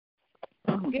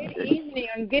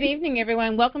Good evening,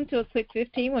 everyone. Welcome to A Quick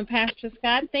 15 with Pastor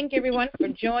Scott. Thank everyone for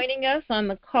joining us on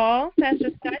the call. Pastor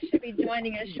Scott should be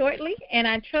joining us shortly, and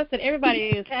I trust that everybody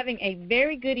is having a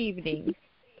very good evening.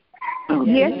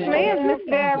 Yes, ma'am, Miss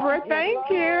Deborah. Thank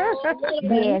you.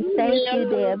 Yes, thank you,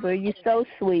 Deborah. You're so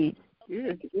sweet.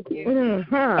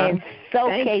 Mm-hmm. And so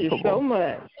Thank capable. you so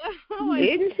much.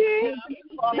 Isn't she?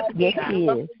 Yes, she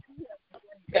is.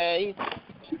 Okay.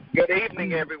 Good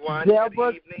evening, everyone.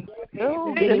 Deborah. Good evening.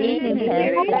 Good evening,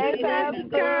 Pastor.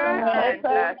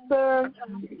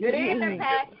 Good evening,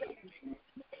 Pastor.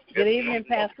 Good evening,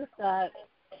 Pastor Scott.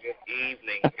 Good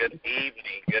evening. Good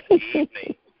evening. Good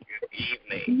evening. Good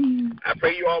evening. I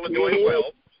pray you all are doing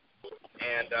well.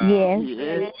 And Yes.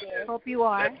 Hope you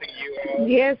are. You all.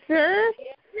 Yes, sir.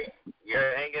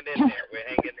 We're hanging in there. We're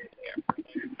hanging in there.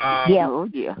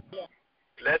 Yeah.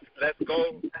 Let's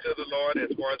go to the Lord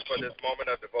as far as for this moment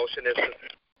of devotion.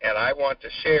 And I want to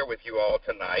share with you all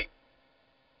tonight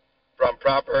from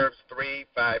Proverbs 3,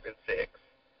 5, and 6,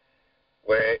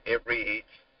 where it reads,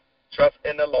 "Trust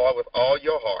in the Lord with all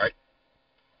your heart,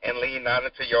 and lean not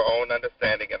into your own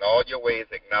understanding. In all your ways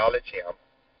acknowledge him,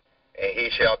 and he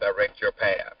shall direct your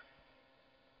path."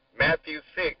 Matthew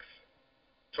 6,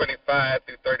 25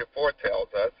 through 34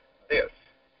 tells us this.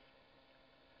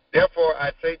 "Therefore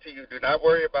I say to you, do not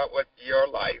worry about your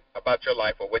life,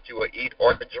 or what you will eat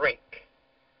or drink,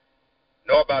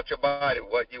 nor about your body,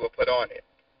 what you will put on it.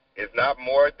 Is not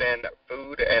more than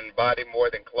food and body more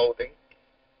than clothing?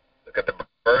 Look at the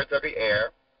birds of the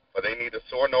air, for they neither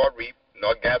sow nor reap,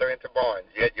 nor gather into barns,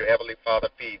 yet your heavenly Father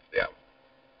feeds them.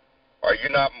 Are you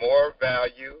not more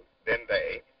value than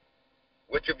they?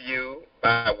 Which of you,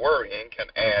 by worrying, can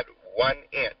add 1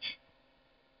 inch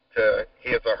to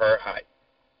his or her height?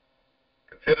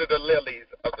 Consider the lilies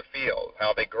of the field,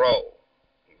 how they grow.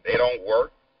 They don't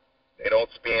work, they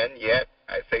don't spin, yet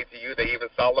I say to you that even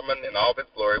Solomon in all his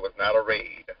glory was not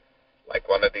arrayed like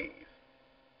one of these.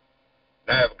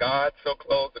 Now if God so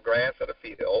clothes the grass of the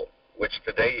field, which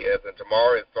today is and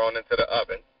tomorrow is thrown into the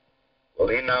oven, will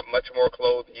he not much more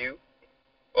clothe you,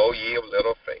 O ye of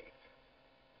little faith?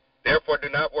 Therefore do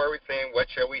not worry, saying, what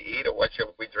shall we eat, or what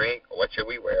shall we drink, or what shall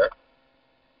we wear?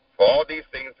 For all these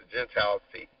things the Gentiles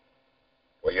seek.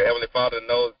 For your heavenly Father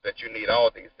knows that you need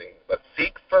all these things. But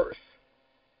seek first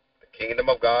the kingdom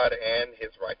of God and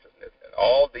his righteousness, and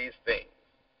all these things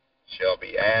shall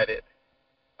be added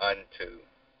unto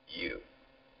you."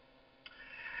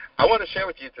 I want to share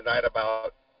with you tonight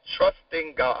about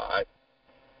trusting God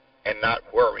and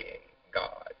not worrying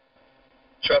God.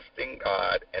 Trusting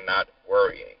God and not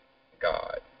worrying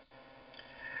God.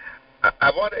 I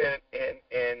want to,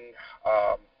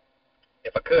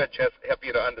 if I could, just help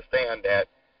you to understand that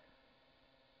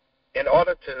in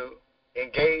order to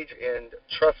engage in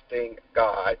trusting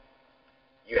God,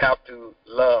 you have to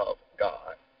love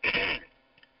God.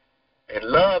 And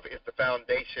love is the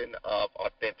foundation of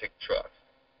authentic trust.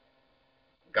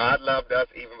 God loved us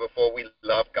even before we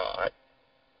loved God.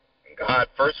 And God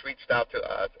first reached out to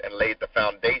us and laid the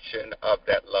foundation of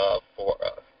that love for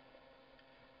us.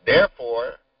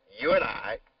 Therefore, you and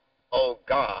I owe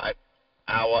God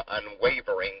our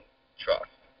unwavering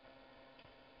trust.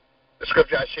 The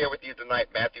scripture I share with you tonight,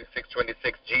 Matthew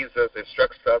 6:26, Jesus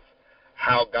instructs us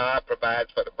how God provides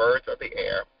for the birds of the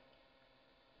air,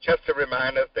 just to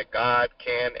remind us that God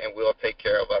can and will take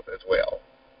care of us as well.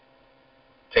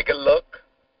 Take a look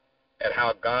at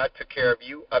how God took care of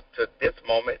you up to this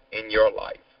moment in your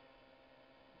life.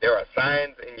 There are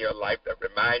signs in your life that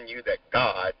remind you that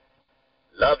God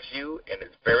loves you and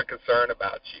is very concerned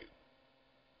about you.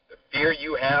 The fear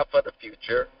you have for the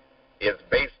future is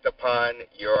based upon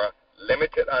your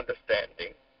limited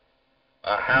understanding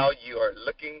of how you are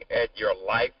looking at your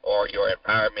life or your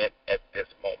environment at this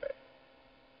moment.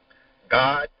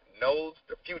 God knows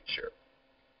the future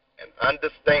and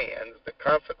understands the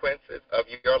consequences of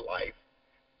your life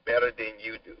better than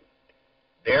you do.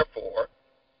 Therefore,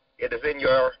 it is in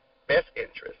your best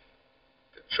interest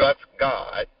to trust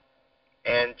God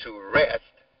and to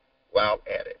rest while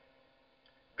at it.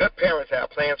 Good parents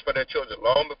have plans for their children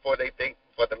long before they think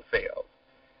for themselves.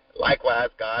 Likewise,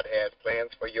 God has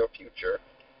plans for your future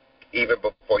even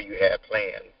before you had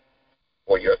plans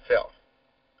for yourself.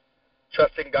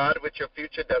 Trusting God with your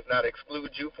future does not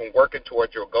exclude you from working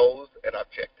toward your goals and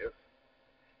objectives.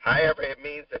 However, it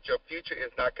means that your future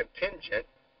is not contingent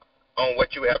on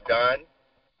what you have done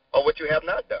or what you have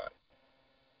not done.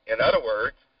 In other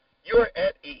words, you're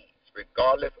at ease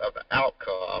regardless of the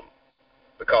outcome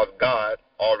because God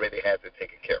already has it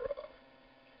taken care of.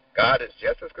 God is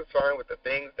just as concerned with the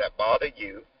things that bother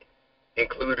you,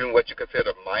 including what you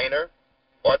consider minor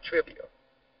or trivial.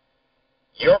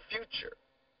 Your future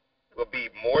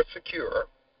more secure,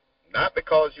 not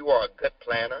because you are a good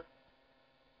planner,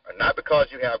 or not because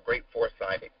you have great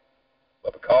foresight,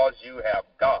 but because you have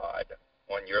God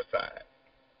on your side.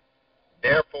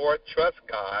 Therefore, trust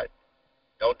God.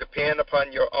 Don't depend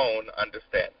upon your own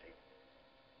understanding.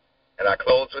 And I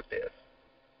close with this.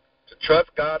 To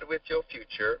trust God with your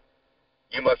future,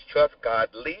 you must trust God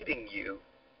leading you,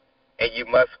 and you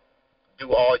must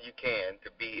do all you can to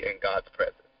be in God's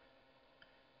presence.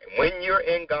 And when you're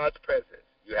in God's presence,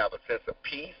 you have a sense of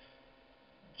peace,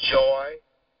 joy,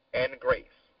 and grace.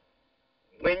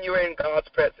 When you're in God's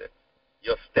presence,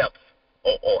 your steps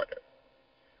are ordered.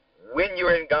 When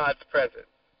you're in God's presence,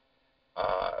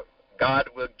 God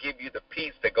will give you the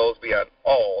peace that goes beyond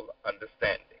all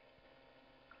understanding.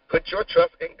 Put your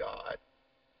trust in God.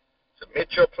 Submit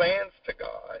your plans to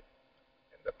God.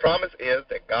 And the promise is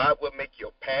that God will make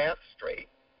your path straight.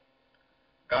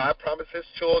 God promises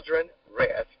children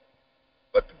rest,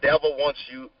 but the devil wants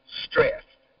you stressed.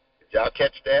 Did y'all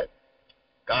catch that?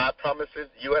 God promises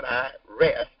you and I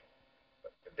rest,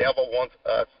 but the devil wants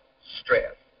us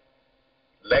stressed.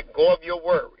 Let go of your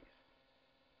worries.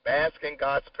 Bask in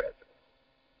God's presence.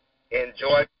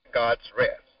 Enjoy God's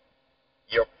rest.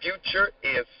 Your future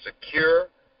is secure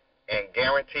and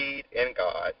guaranteed in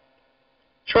God.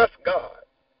 Trust God.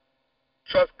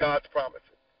 Trust God's promises.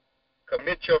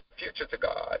 Commit your future to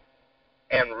God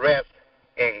and rest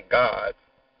in God's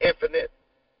infinite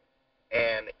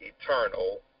and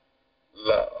eternal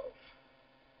love.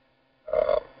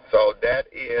 So that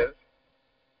is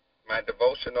my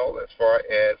devotional as far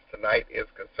as tonight is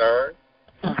concerned.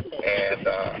 And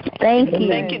thank you.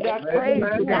 Thank you, Dr. Praise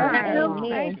God.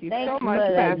 Thank you so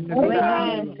much, Pastor Scott.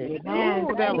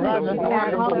 That was a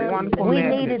wonderful We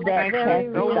message. needed that, Thank you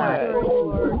Pastor so Scott.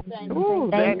 much. Ooh,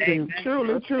 Thank that you.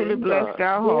 truly blessed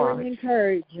our hearts.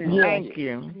 Encouraging. Yes. Thank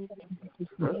you.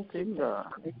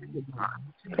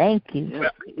 Thank you.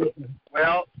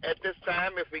 well, at this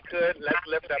time, if we could, let's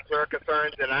lift up prayer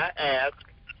concerns, and I ask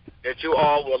that you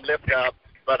all will lift up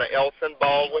Brother Elson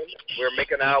Baldwin. We're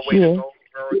making our way to go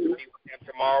to meet with him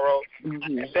tomorrow.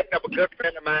 And lift up a good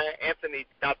friend of mine,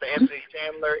 Dr. Anthony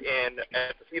Chandler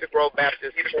at the Cedar Grove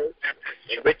Baptist Church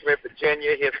in Richmond,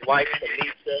 Virginia. His wife,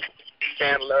 Anita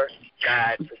Chandler,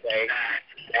 died today.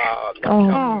 Let's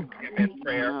cover him in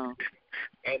prayer.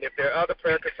 And if there are other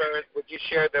prayer concerns, would you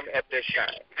share them at this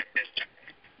time?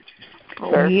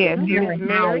 Yes, Miss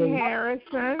Mary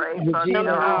Harrison,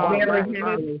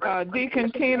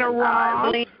 Deacon Tina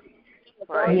Ross,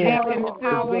 Deacon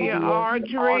Sylvia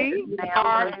Audrey,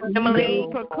 Emily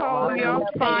Pecolia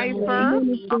Pfeiffer,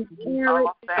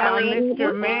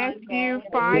 Mr. Matthew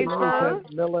Pfeiffer,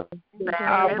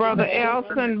 Brother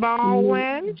Elson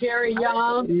Baldwin, Jerry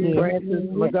Young, Francis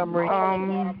Montgomery,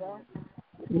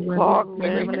 Clark,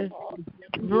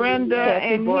 Brenda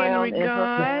and Henry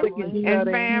Gunn and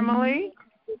family.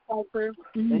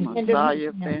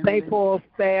 St. Paul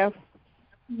staff.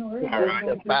 The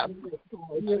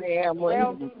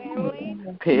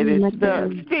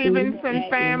Stevenson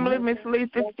family, Miss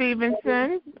Lisa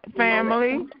Stevenson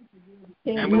family.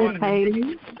 And we want to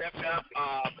lift up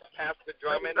Pastor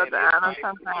Drummond and his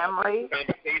Anderson family.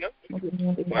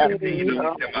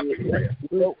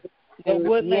 The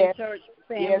Woodland Church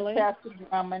family. Yes, Pastor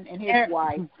Drummond and his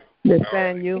wife.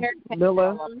 Nathaniel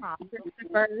Miller.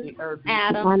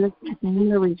 Adam.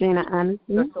 Regina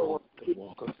Anderson.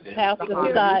 Pastor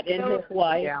Scott and his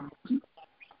wife.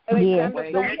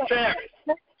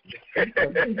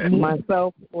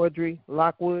 Myself, Audrey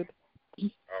Lockwood.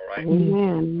 All right.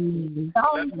 Amen.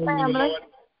 All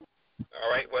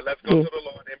right, well, let's go to the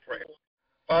Lord in prayer.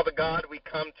 Father God, we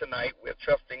come tonight with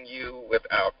trusting you with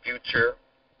our future.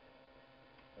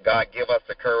 God, give us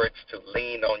the courage to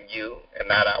lean on you and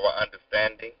not our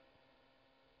understanding.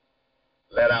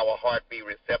 Let our heart be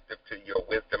receptive to your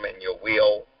wisdom and your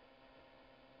will.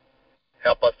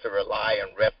 Help us to rely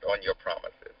and rest on your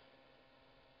promises.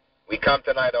 We come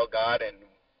tonight, oh God, and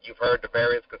you've heard the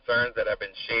various concerns that have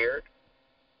been shared.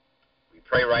 We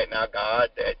pray right now, God,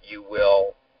 that you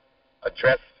will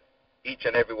address each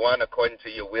and every one according to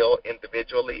your will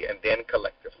individually and then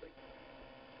collectively.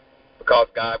 Because,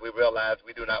 God, we realize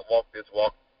we do not walk this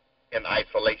walk in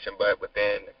isolation but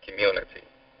within community.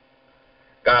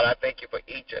 God, I thank you for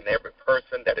each and every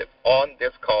person that is on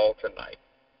this call tonight.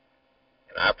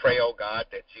 And I pray, oh God,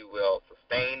 that you will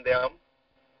sustain them,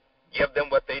 give them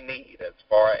what they need as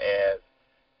far as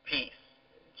peace,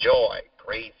 joy,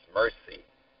 grace, mercy.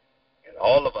 And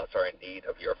all of us are in need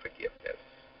of your forgiveness.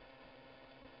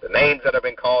 The names that have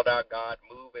been called out, God,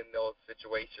 move in those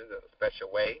situations in a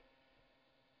special way.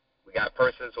 We got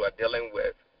persons who are dealing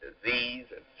with disease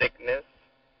and sickness.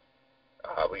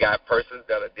 We got persons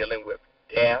that are dealing with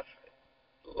death,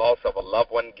 loss of a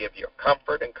loved one, give your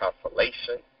comfort and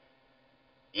consolation,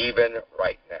 even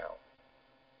right now.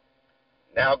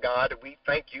 Now, God, we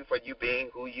thank you for you being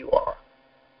who you are,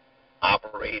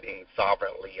 operating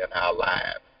sovereignly in our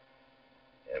lives.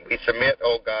 And we submit,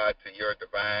 oh God, to your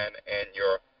divine and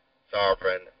your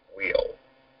sovereign will.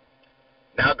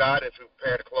 Now, God, as we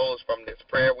prepare to close from this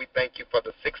prayer, we thank you for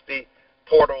the 60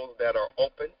 portals that are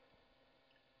open.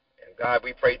 And, God,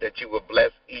 we pray that you will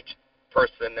bless each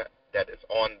person that is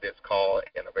on this call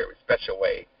in a very special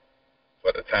way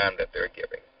for the time that they're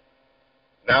giving.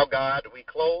 Now, God, we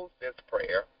close this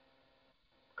prayer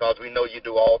because we know you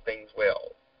do all things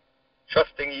well,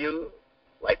 trusting you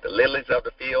like the lilies of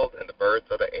the field and the birds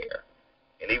of the air,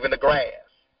 and even the grass.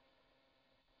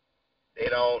 They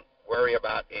don't worry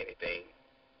about anything.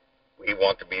 We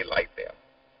want to be like them.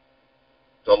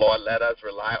 So, Lord, let us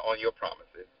rely on your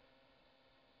promises,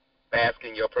 bask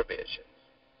in your provisions,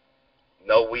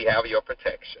 know we have your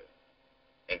protection,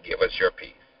 and give us your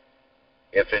peace.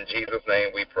 It's in Jesus'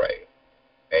 name we pray.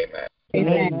 Amen.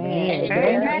 Amen.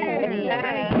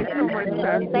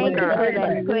 Thank you for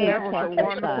that prayer, Pastor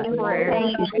Scott.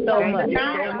 Thank you so much. That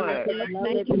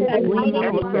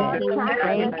was such a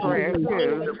trying prayer,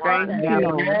 too. Thank you.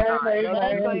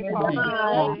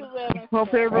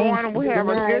 Hope everyone will have a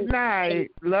good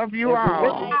night. Love you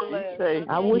all.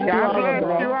 I wish God you all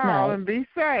bless you all and be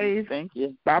safe. Thank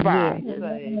you. Bye-bye.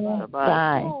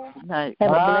 Bye. Night.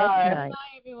 Have a blessed night.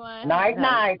 Bye, everyone. Night.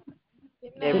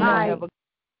 Good night.